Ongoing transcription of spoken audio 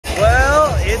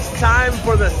time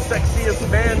for the Sexiest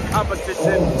Man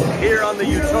competition here on the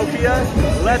Utopia.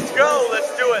 Let's go,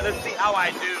 let's do it, let's see how I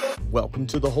do. Welcome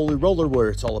to the Holy Roller, where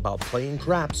it's all about playing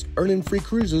craps, earning free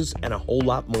cruises, and a whole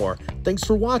lot more. Thanks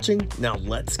for watching. Now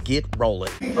let's get rolling.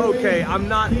 Okay, I'm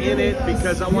not in it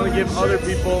because I want to give other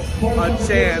people a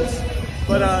chance.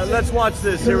 But let's watch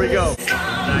this. Here we go. That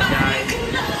guy,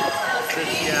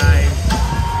 this guy,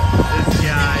 this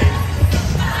guy,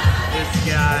 this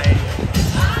guy,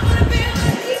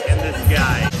 and this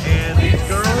guy. And these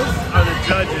girls are the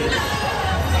judges.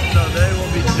 So they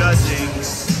will be judging.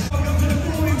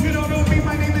 If you don't know me,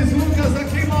 my name is Lucas. I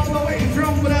came all the way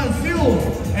from Brazil.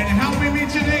 And helping me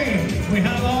today, we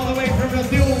have all the way from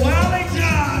Brazil,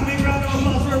 Wellington. Big round of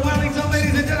applause for Wellington,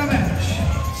 ladies and gentlemen.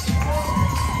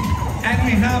 And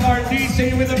we have our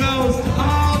DJ with the most,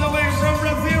 all the way from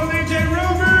Brazil, DJ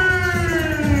Ruben.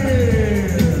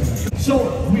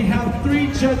 So we have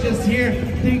 3 judges here.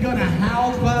 They're gonna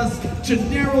help us to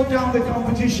narrow down the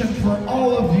competition for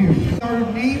all of you. Our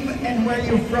name and where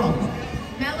you're from.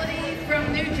 Melody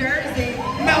from New Jersey.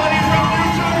 Melody from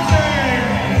New Jersey.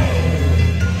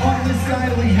 On this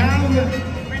side we have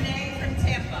Renee from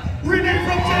Tampa. Renee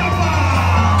from Tampa.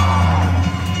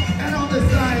 And on this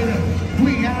side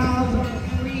we have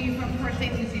Marie from Port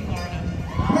St. Lucie, Florida.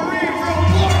 Marie from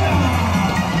Florida.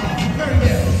 Very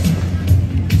good.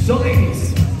 So ladies,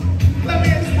 let me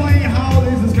explain how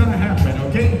this is gonna happen,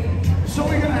 okay? So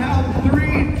we're gonna have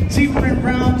 3 different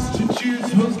rounds to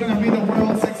choose who's gonna be the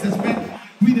world's sexiest man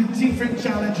with different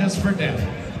challenges for them,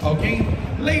 okay?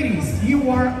 Ladies,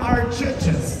 you are our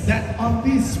judges. That on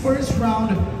this first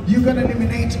round, you're gonna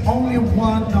eliminate only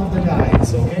one of the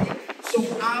guys, okay? So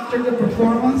after the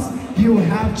performance, you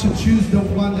have to choose the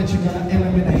one that you're gonna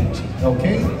eliminate,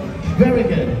 okay? Very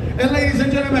good. And ladies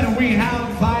and gentlemen, we have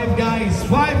 5 guys.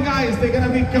 5 guys, they're gonna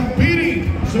be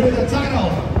competing to the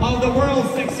title of the world's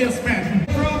sexiest man.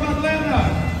 From Atlanta,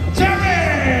 Tarek!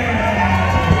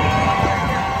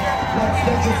 Let's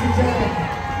get to see Tarek.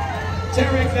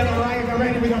 Tarek that arrived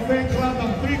already with a fan club of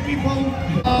 3 people.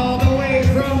 All the way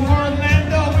from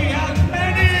Orlando, we have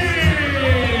Manny!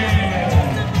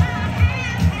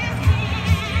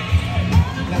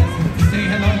 Let's say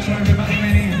hello to everybody,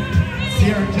 Manny.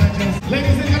 See our judges.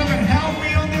 Ladies and gentlemen, help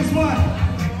me on this one.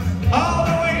 All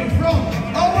the way from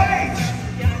OH!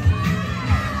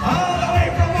 All the way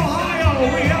from Ohio,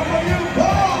 we have for you,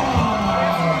 Paul!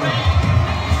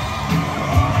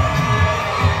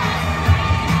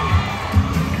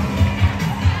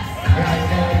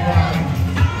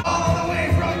 All the way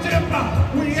from Tampa,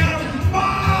 we have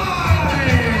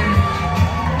Mike!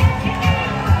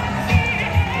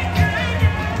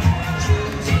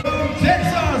 From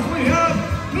Texas, we have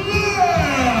Glenn!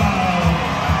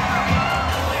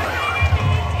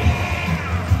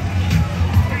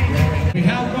 We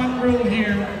have one rule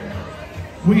here.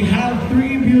 We have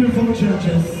 3 beautiful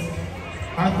judges.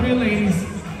 Our 3 ladies,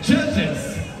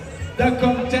 judges. The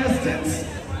contestants,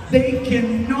 they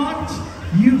cannot,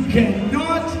 you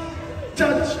cannot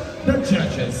touch the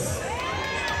judges.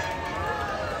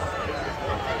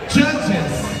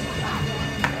 Judges,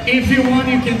 if you want,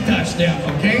 you can touch them,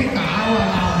 okay? I'll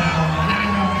allow that one. I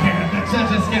don't care. The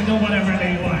judges can do whatever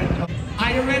they want.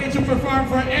 Are you ready to perform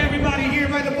for everybody here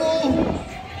by the pool?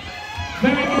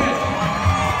 Very good.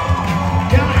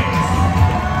 Guys,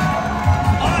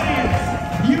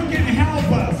 audience, you can help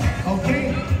us,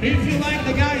 okay? If you like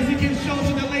the guys, you can show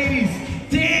to the ladies.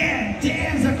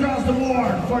 Dance across the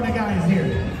board for the guys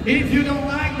here. If you don't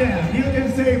like them, you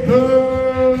can say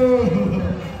boo.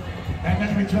 And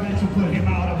then we try to put him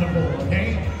out of the pool,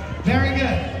 okay? Very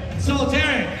good. So,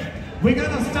 Tarek, we're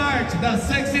gonna start the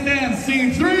sexy dance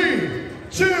in 3,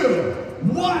 2,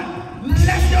 1,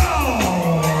 let's go!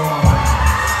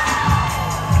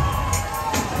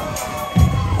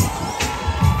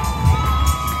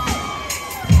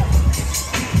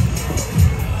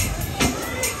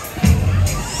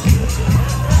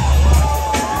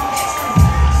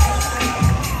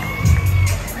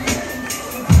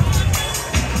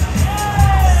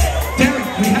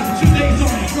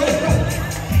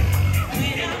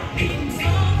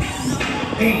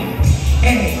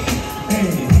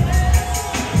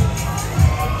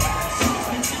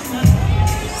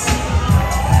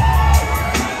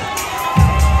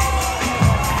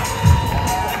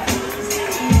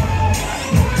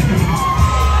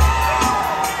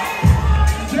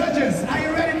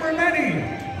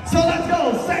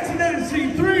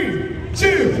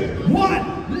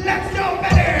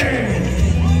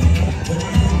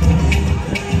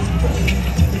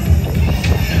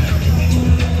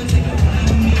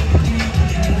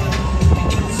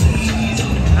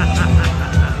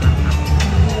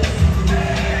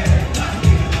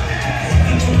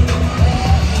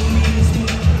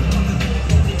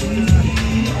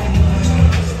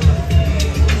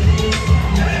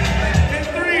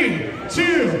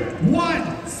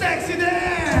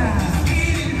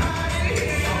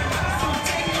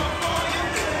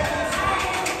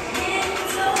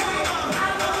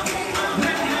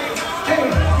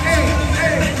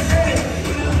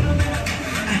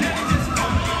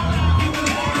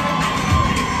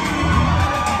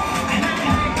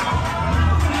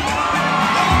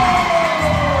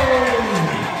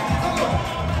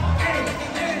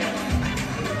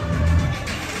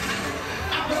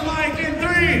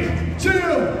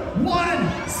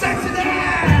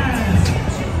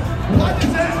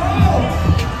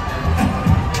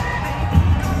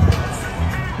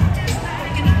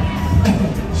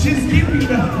 She's giving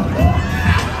them.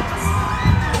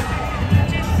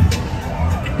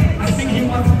 I think he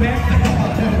wants back.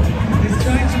 He's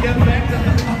trying to get back.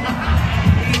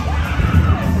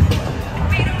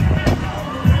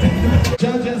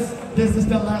 Judges, this is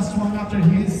the last one.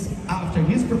 After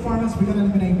his performance, we're gonna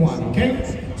eliminate one.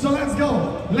 Okay? So let's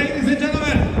go, ladies and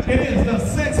gentlemen. It is the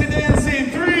sexy dance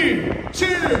in 3, 2,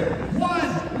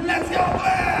 1. Let's go!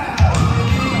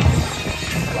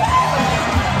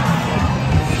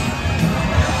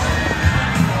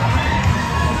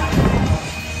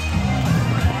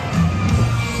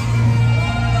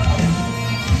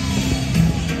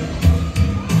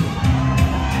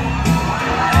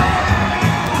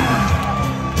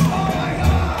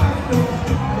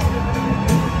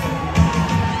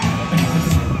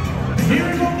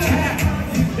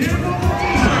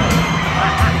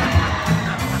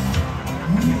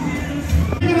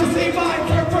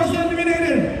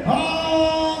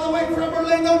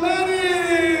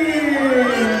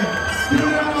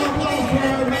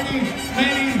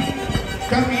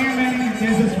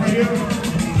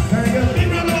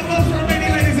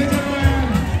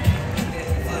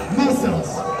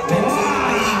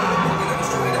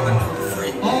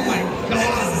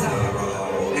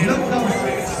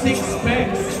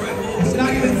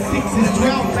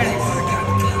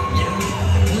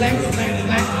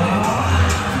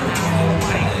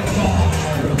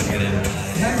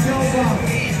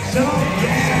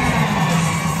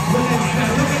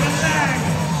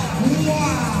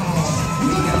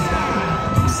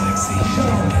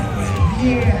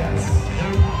 Yes.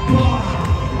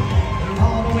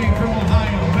 All the way from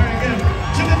Ohio. Very good.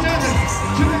 To the judges.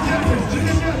 To the judges. To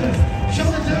the judges. Show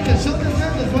the judges. Show the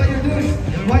judges what you're doing.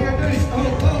 What you're doing.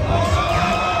 Oh.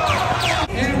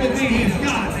 Everything he's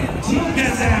got. Look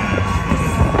at that.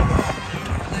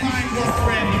 Mind was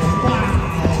ready. Wow.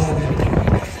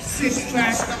 Six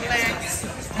pack.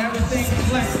 Everything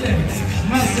flexed.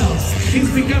 Muscles. He's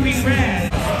becoming red.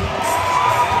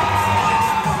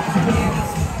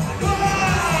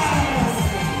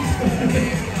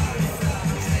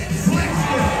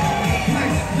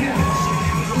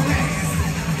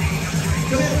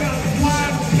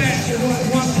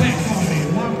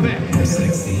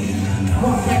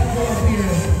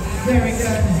 Very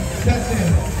good. That's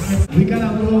it. We're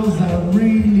gonna lose a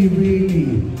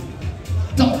really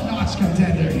top-notch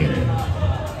contender here.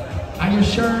 Are you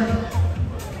sure?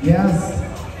 Yes?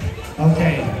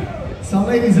 Okay. So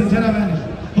ladies and gentlemen,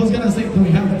 who's gonna say, do we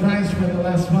have the prize for the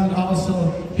last one?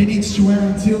 Also, he needs to wear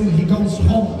until he goes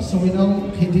home, so we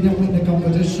know he didn't win the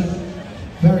competition.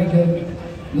 Very good.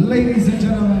 Ladies and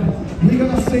gentlemen, we're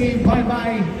gonna say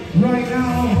bye-bye right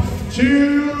now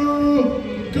to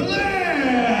Glenn!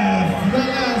 The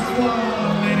last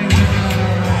one, ladies and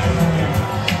gentlemen.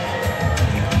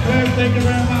 Thank you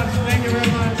very much. Thank you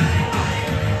very much.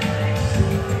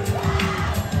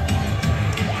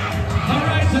 All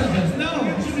right, judges. Now,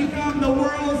 to become the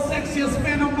world's sexiest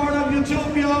man on board of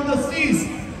Utopia of the Seas,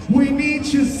 we need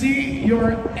to see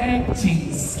your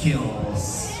acting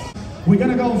skills. We're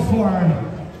gonna go for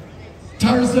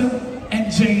Tarzan and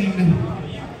Jane.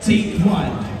 Take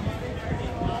one.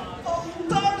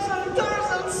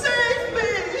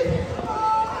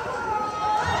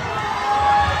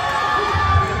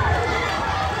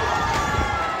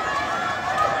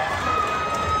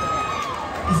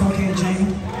 It's okay,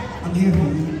 Jane. I'm here for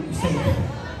you. Save me.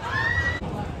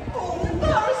 Oh,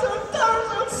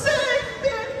 Tarzan, save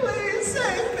me, please,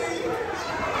 save me.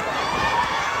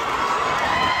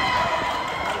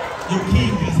 Your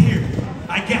king is here.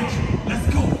 I got you. Let's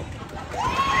go.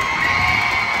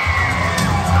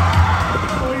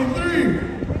 In 3,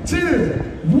 2,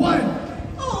 1.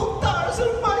 Oh,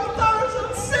 Tarzan, my Tarzan,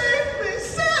 save me,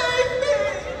 save me.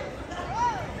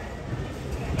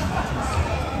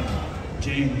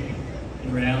 Jane, in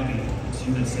reality, it's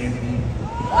you that saved me.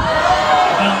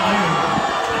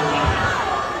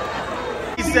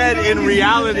 He said, in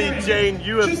reality, Jane,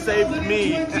 you have saved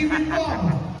me.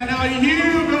 And now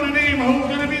you're gonna name who's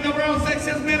gonna be the world's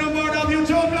sexiest man on board of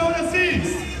Utopia of the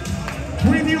Seas.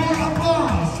 With your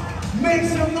applause, make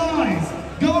some noise,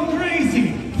 go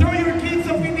crazy, throw your kids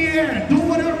up in the air, do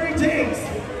whatever it takes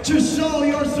to show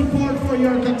your support for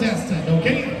your contestant,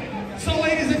 okay? So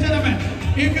ladies and gentlemen,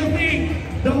 if you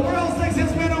think the world's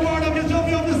sexiest man on board of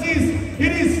Utopia of the Seas,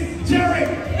 it is Jerry.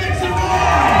 Make some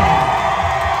noise!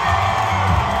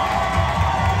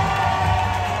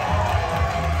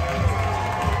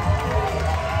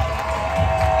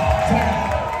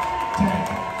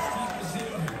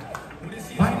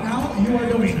 Right now, you are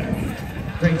the winner.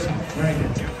 Great job, very good.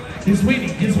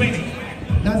 He's winning.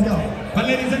 Let's go. But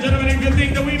ladies and gentlemen, if you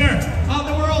think the winner of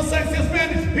the world's sexiest man,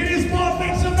 it is Paul.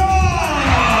 Make some noise!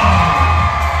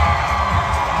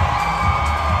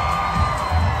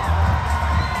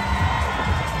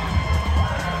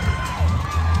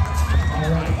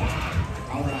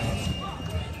 All right.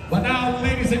 But now,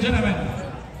 ladies and gentlemen,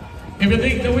 if you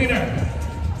think the winner,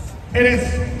 it is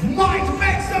Mike.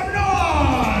 Make some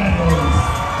noise!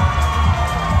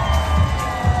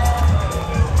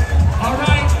 All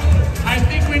right. I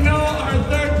think we know our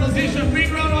third position.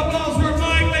 Big round of applause for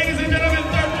Mike, ladies and gentlemen.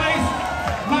 Third place.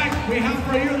 Mike, we have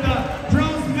for you the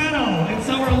bronze medal. It's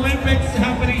our Olympics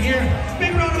happening here.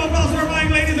 Big round of applause for Mike,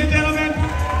 ladies and gentlemen.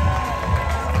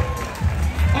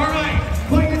 All right.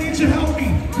 But you need to help me.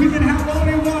 We can have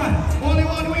only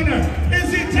one winner.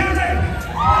 Is it Derek?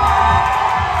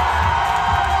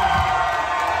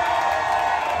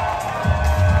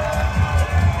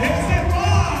 Is it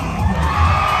Bob?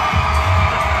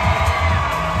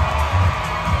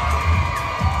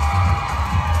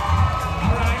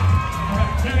 All right,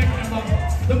 Derek and Bob,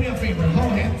 do me a favor.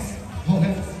 Hold hands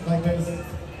like this.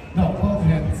 No, both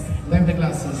hands. Leave the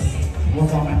glasses. One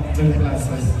moment. Leave the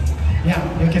glasses. Yeah,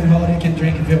 you can hold, you can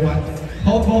drink if you want.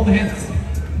 Hold both hands.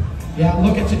 Yeah,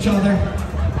 look at each other.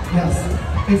 Yes.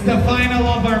 It's the final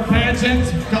of our pageant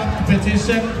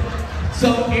competition.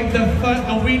 So if the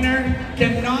winner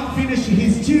cannot finish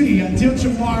his duty until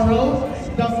tomorrow,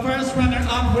 the first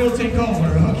runner-up will take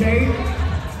over, okay?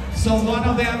 So one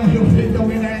of them will be the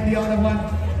winner and the other one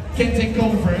can take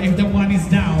over if the one is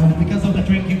down because of the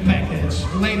drinking package.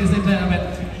 Ladies and gentlemen,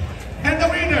 and the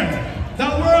winner, the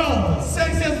world's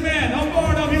sexiest man on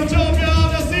board of Utopia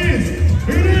of the Seas,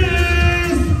 it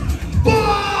is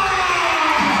Bob!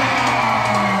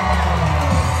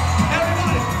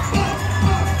 Everybody,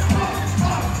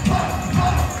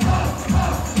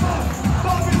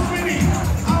 Bob is winning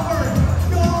our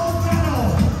gold medal.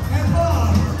 And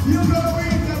Bob, you're gonna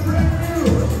win the brand new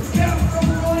gift from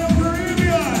Royal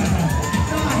Caribbean,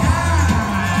 the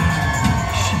hat.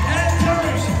 And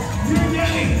Derek, you're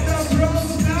getting the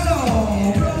bronze medal.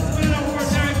 Bronze medal for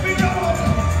Derek.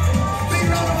 Big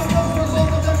round of applause for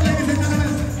both of them, ladies and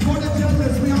gentlemen. For the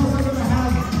judges, we also gonna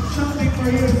have something for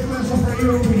you, special for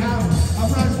you. We have a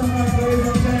prize from us, ladies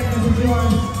and gentlemen. This is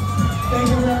yours. Thank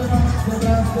you very much for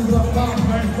that. This is a Bob.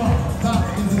 Where's Bob? Bob,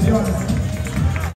 this is yours.